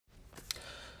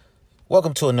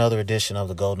Welcome to another edition of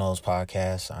the Year Noles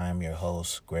podcast. I am your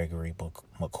host, Gregory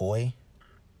McCoy.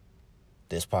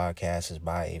 This podcast is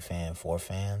by a fan for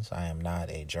fans. I am not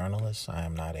a journalist. I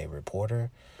am not a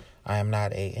reporter. I am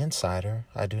not an insider.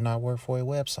 I do not work for a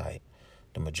website.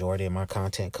 The majority of my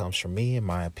content comes from me, in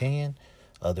my opinion.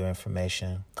 Other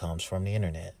information comes from the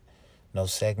internet. No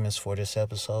segments for this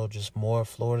episode, just more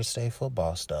Florida State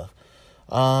football stuff.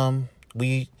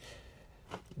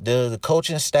 The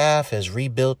coaching staff has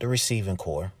rebuilt the receiving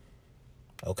core.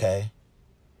 Okay.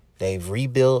 They've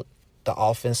rebuilt the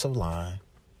offensive line.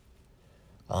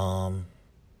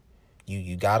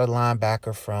 You got a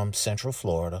linebacker from Central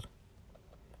Florida.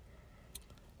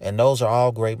 And those are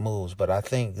all great moves. But I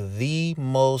think the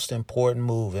most important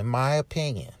move, in my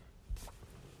opinion,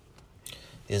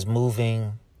 is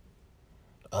moving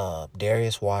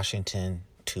Darius Washington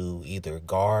to either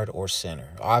guard or center.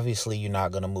 Obviously, you're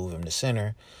not going to move him to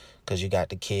center because you got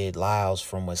the kid Lyles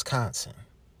from Wisconsin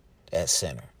at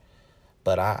center.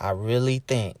 But I really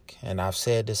think, and I've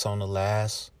said this on the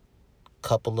last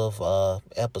couple of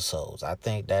episodes, I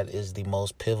think that is the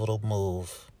most pivotal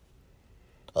move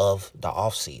of the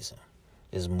offseason,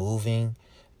 is moving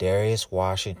Darius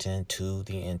Washington to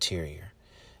the interior.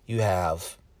 You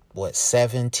have,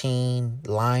 17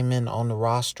 linemen on the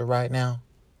roster right now?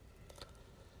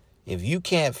 If you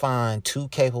can't find two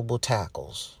capable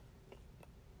tackles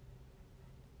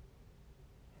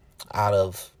out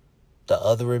of the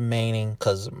other remaining,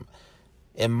 because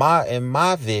in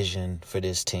my vision for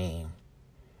this team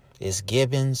is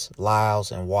Gibbons,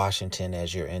 Lyles, and Washington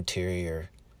as your interior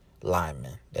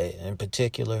linemen. In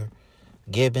particular,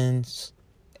 Gibbons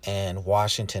and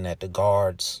Washington at the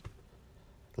guards,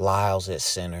 Lyles at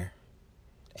center.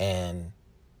 And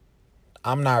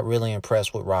I'm not really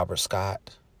impressed with Robert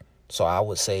Scott. So I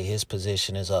would say his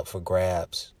position is up for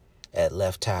grabs at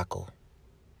left tackle.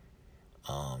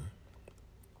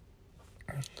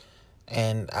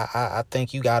 And I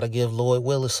think you got to give Lloyd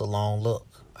Willis a long look.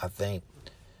 I think,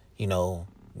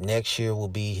 next year will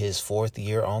be his 4th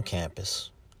year on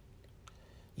campus.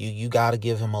 You got to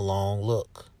give him a long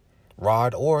look.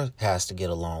 Rod Orr has to get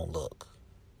a long look.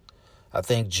 I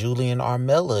think Julian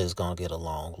Armella is going to get a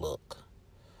long look.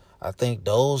 I think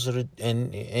those are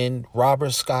and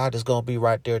Robert Scott is going to be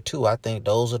right there too. I think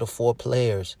those are the 4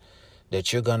 players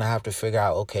that you're going to have to figure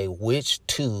out, okay, which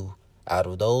 2 out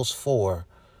of those 4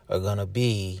 are going to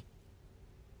be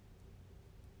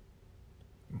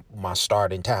my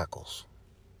starting tackles.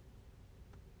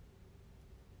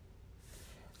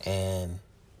 And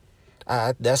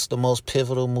that's the most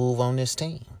pivotal move on this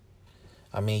team.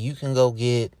 I mean, you can go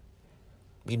get,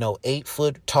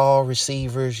 8-foot tall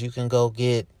receivers. You can go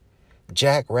get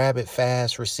jackrabbit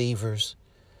fast receivers.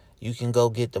 You can go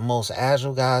get the most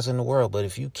agile guys in the world. But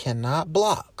if you cannot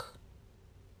block,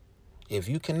 if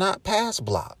you cannot pass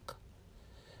block,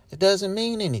 it doesn't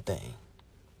mean anything.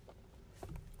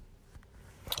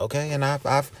 Okay, and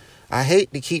I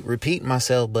hate to keep repeating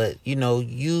myself, but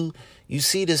you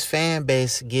see this fan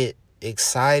base get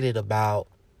excited about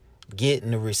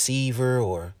getting a receiver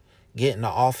or getting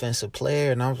an offensive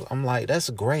player, and I'm like, that's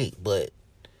great, but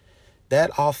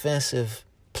that offensive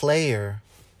player,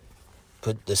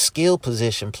 the skill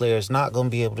position player, is not going to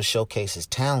be able to showcase his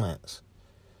talents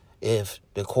if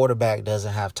the quarterback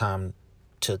doesn't have time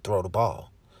to throw the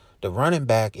ball. The running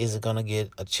back isn't going to get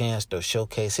a chance to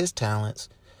showcase his talents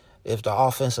if the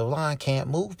offensive line can't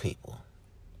move people.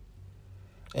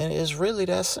 And it's really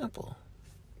that simple.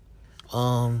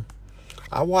 I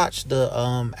watched the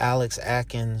Alex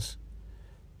Atkins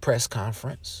press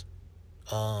conference.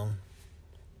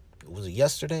 Was it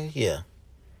yesterday? Yeah.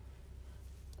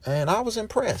 And I was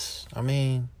impressed. I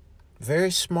mean,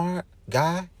 very smart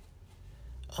guy.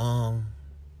 I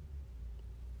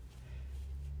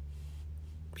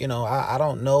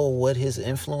don't know what his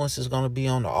influence is going to be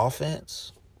on the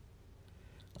offense.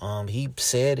 He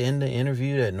said in the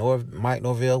interview that Mike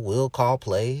Norvell will call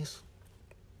plays.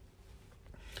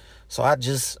 So I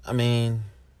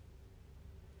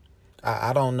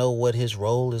don't know what his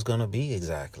role is going to be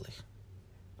exactly.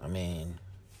 I mean,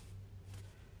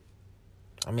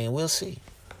 we'll see.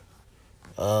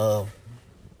 But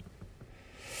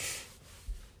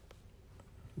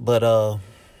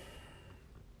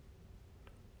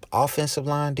offensive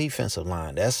line, defensive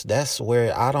line, that's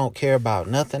where I don't care about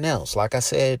nothing else. Like I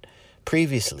said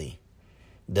previously,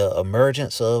 the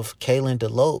emergence of Kalen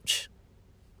DeLoach,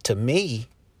 to me,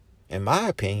 in my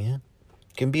opinion,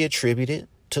 can be attributed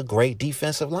to great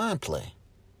defensive line play.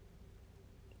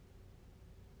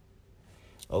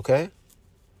 Okay?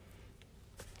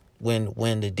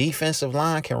 When the defensive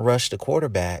line can rush the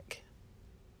quarterback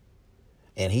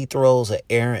and he throws an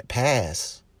errant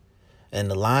pass, And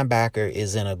the linebacker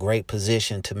is in a great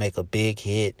position to make a big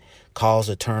hit, cause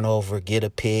a turnover, get a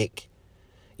pick,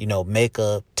 make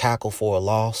a tackle for a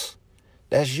loss.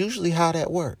 That's usually how that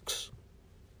works.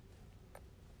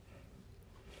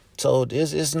 So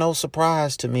it's no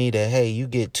surprise to me that, hey, you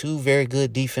get two very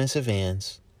good defensive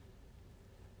ends,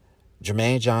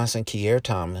 Jermaine Johnson, Keir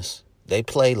Thomas. They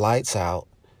play lights out.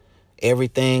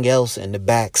 Everything else in the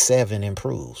back seven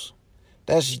improves.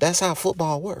 That's how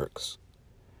football works.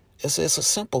 It's a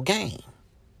simple game.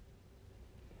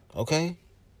 Okay?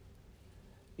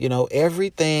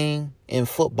 Everything in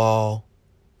football,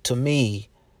 to me,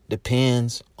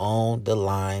 depends on the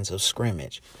lines of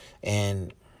scrimmage.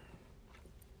 And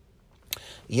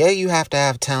yeah, you have to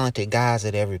have talented guys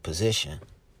at every position.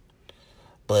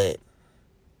 But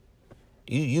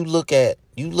you look at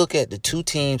the two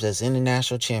teams that's in the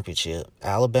national championship,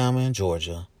 Alabama and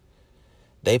Georgia.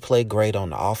 They play great on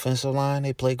the offensive line.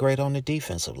 They play great on the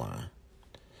defensive line.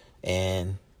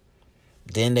 And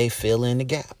then they fill in the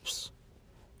gaps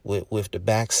with the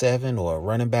back seven or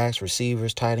running backs,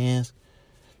 receivers, tight ends.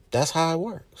 That's how it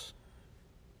works.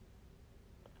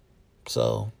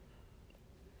 So,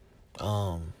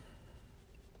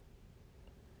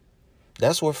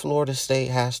 that's where Florida State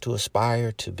has to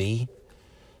aspire to be.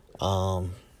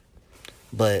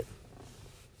 But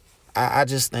I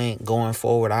just think going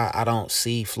forward, I don't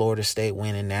see Florida State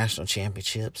winning national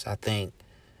championships. I think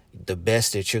the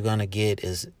best that you're going to get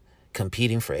is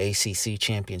competing for ACC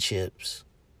championships,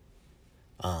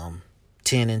 10-2,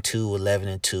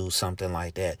 11-2, something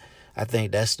like that. I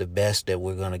think that's the best that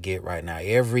we're going to get right now.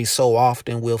 Every so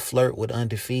often we'll flirt with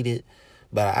undefeated,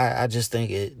 but I just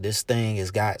think this thing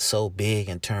has got so big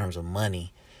in terms of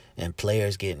money and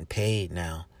players getting paid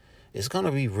now. It's going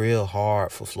to be real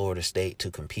hard for Florida State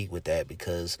to compete with that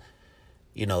because,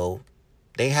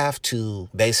 they have to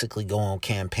basically go on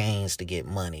campaigns to get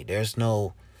money. There's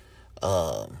no,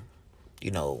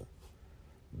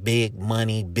 big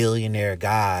money billionaire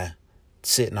guy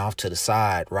sitting off to the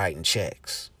side writing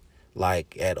checks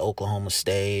like at Oklahoma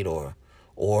State or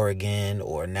Oregon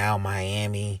or now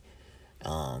Miami.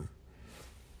 We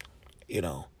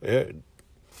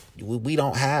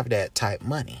don't have that type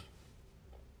money.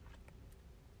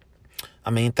 I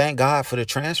mean, thank God for the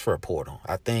transfer portal.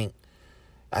 I think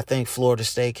Florida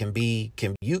State can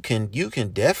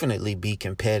definitely be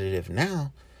competitive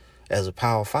now as a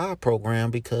Power 5 program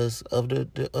because of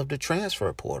the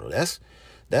transfer portal. That's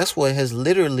what has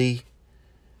literally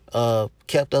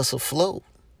kept us afloat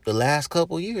the last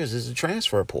couple of years is the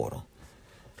transfer portal.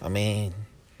 I mean,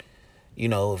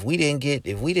 if we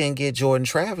didn't get Jordan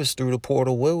Travis through the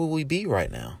portal, where would we be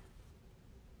right now?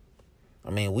 I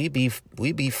mean, we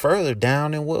be further down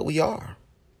than what we are.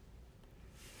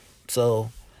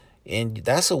 So, and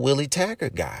that's a Willie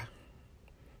Taggart guy.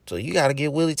 So you got to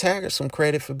give Willie Taggart some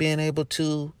credit for being able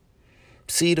to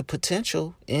see the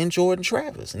potential in Jordan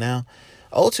Travis. Now,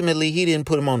 ultimately, he didn't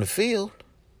put him on the field,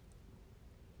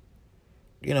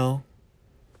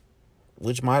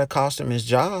 which might have cost him his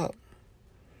job.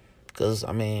 Because,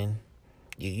 I mean,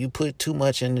 you put too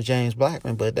much into James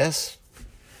Blackman, but that's...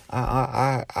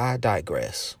 I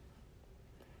digress.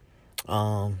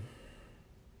 Like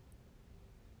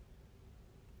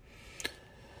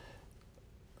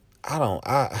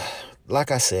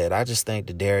I said, I just think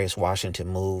the Darius Washington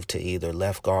move to either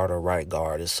left guard or right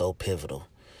guard is so pivotal.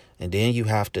 And then you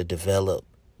have to develop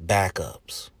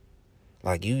backups.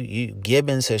 Like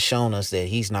Gibbons has shown us that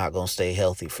he's not going to stay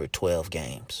healthy for 12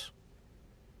 games.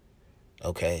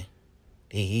 Okay?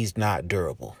 He's not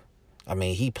durable. I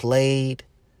mean, he played,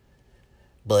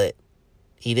 but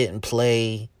he didn't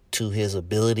play to his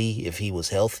ability if he was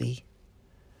healthy.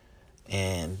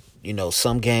 And,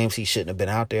 some games he shouldn't have been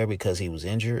out there because he was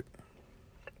injured.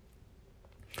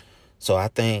 So I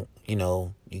think,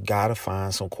 you got to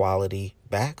find some quality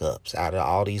backups out of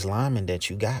all these linemen that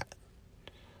you got.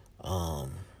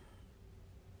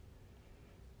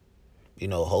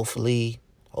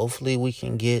 Hopefully we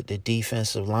can get the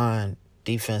defensive end,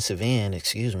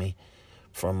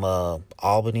 from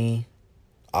Albany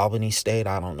State.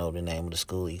 I don't know the name of the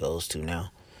school he goes to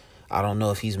now. I don't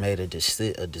know if he's made a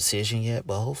decision yet,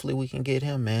 but hopefully we can get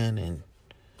him, man. And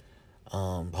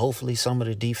hopefully some of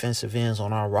the defensive ends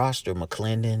on our roster,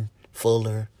 McClendon,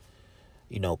 Fuller,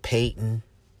 Peyton,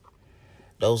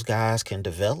 those guys can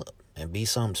develop and be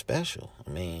something special. I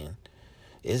mean,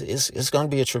 it's going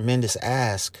to be a tremendous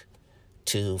ask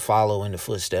to follow in the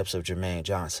footsteps of Jermaine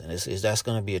Johnson. That's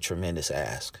going to be a tremendous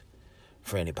ask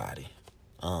for anybody.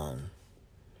 But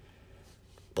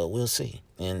we'll see.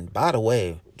 And by the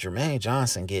way, Jermaine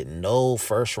Johnson getting no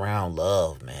first round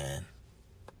love, man,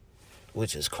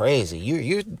 which is crazy.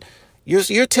 You're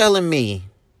You're telling me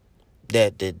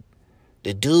that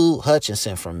the dude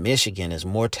Hutchinson from Michigan is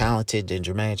more talented than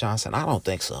Jermaine Johnson? I don't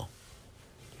think so.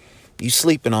 You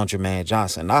sleeping on Jermaine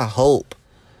Johnson. I hope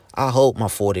my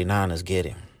 49ers get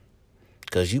him.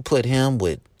 Because you put him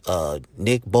with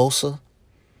Nick Bosa,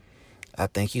 I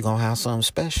think you're going to have something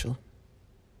special.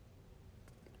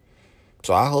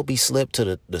 So I hope he slipped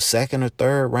to the second or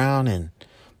third round and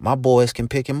my boys can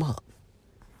pick him up.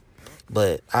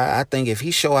 But I think if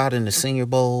he show out in the Senior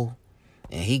Bowl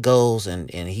and he goes and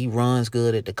he runs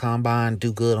good at the combine,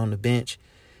 do good on the bench,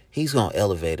 he's going to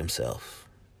elevate himself.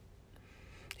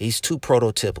 He's too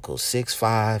prototypical.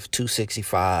 6'5",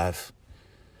 265,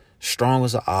 strong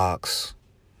as an ox,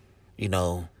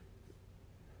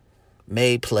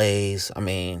 made plays. I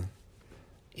mean,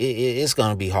 it's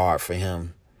going to be hard for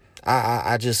him.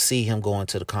 I just see him going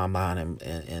to the combine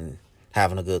and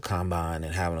having a good combine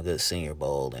and having a good Senior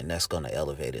Bowl, and that's going to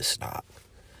elevate his stock.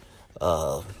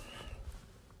 Some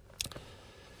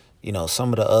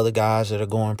of the other guys that are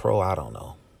going pro, I don't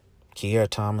know. Kier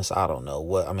Thomas, I don't know.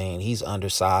 He's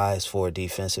undersized for a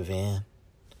defensive end.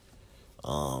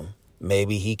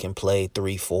 Maybe he can play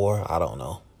 3-4. I don't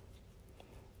know.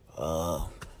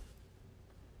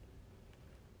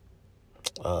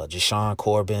 Jashawn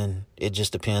Corbin, it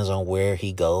just depends on where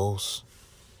he goes.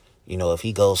 If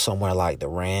he goes somewhere like the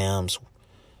Rams,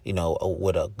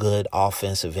 with a good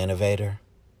offensive innovator,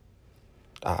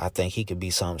 I think he could be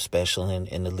something special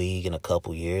in the league in a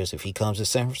couple years. If he comes to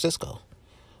San Francisco,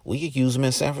 we could use him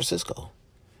in San Francisco.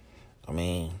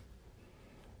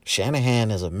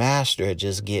 Shanahan is a master at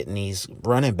just getting these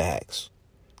running backs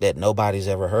that nobody's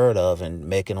ever heard of and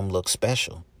making them look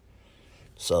special.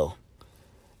 So,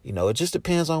 it just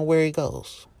depends on where he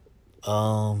goes.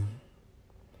 What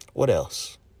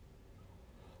else?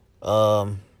 I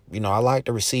like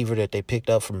the receiver that they picked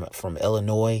up from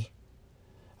Illinois.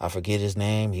 I forget his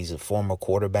name. He's a former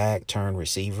quarterback turned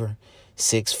receiver.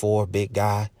 6'4", big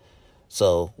guy.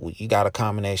 So you got a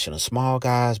combination of small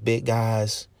guys, big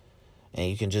guys, and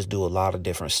you can just do a lot of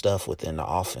different stuff within the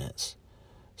offense.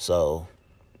 So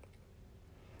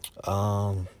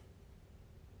I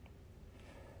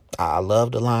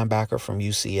love the linebacker from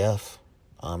UCF.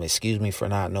 Excuse me for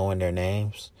not knowing their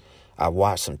names. I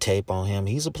watched some tape on him.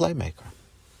 He's a playmaker.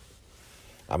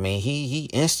 He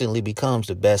instantly becomes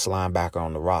the best linebacker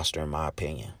on the roster, in my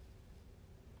opinion.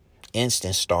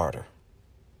 Instant starter.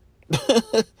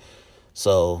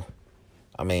 So,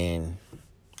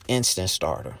 instant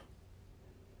starter.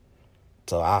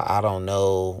 So I don't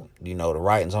know, the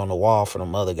writing's on the wall for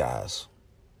them other guys.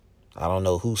 I don't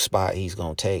know whose spot he's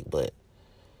going to take, but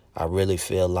I really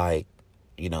feel like,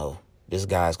 this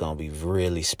guy's going to be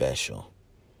really special.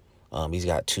 He's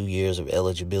got 2 years of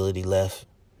eligibility left,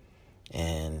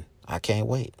 and I can't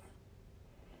wait.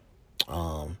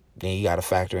 Then you got to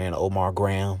factor in Omar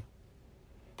Graham.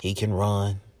 He can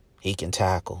run. He can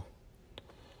tackle.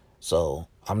 So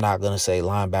I'm not going to say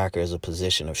linebacker is a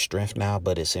position of strength now,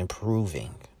 but it's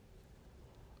improving.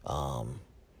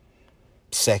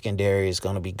 Secondary is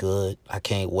going to be good. I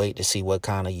can't wait to see what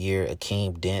kind of year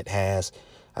Akeem Dent has.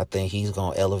 I think he's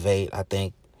going to elevate. I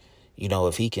think,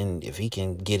 if he can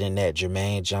get in that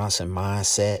Jermaine Johnson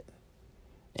mindset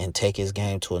and take his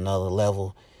game to another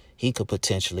level, he could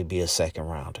potentially be a second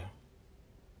rounder.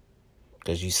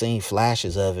 Because you've seen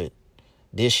flashes of it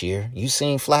this year. You've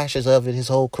seen flashes of it his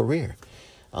whole career.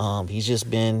 He's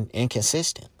just been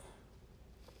inconsistent.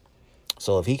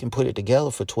 So if he can put it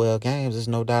together for 12 games, there's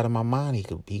no doubt in my mind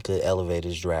he could elevate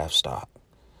his draft stock.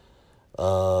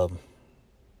 I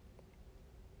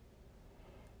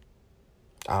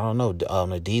don't know. On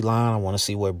the D-line, I want to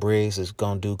see what Briggs is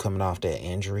going to do coming off that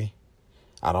injury.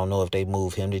 I don't know if they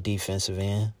move him to defensive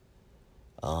end.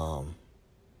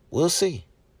 We'll see.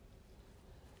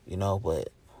 But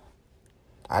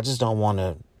I just don't want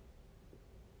to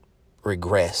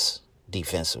regress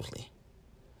defensively.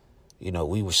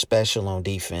 We were special on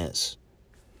defense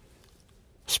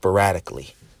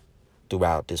sporadically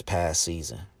throughout this past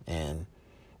season. And,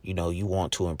 you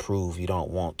want to improve. You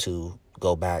don't want to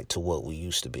go back to what we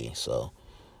used to be. So,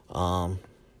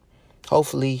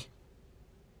 hopefully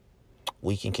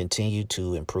we can continue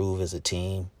to improve as a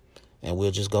team, and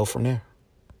we'll just go from there.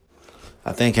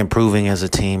 I think improving as a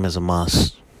team is a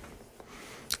must.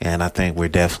 And I think we're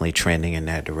definitely trending in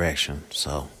that direction.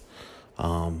 So,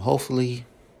 hopefully,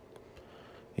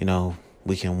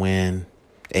 we can win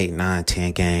 8, 9,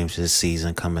 10 games this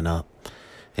season coming up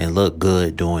and look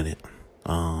good doing it.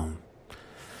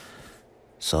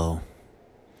 So,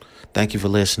 thank you for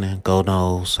listening. Go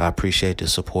Noles. I appreciate the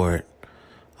support.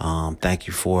 Thank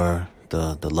you for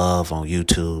the love on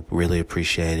YouTube. Really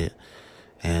appreciate it.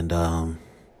 And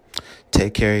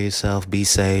Take care of yourself. Be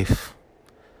safe.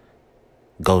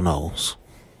 Go Noles.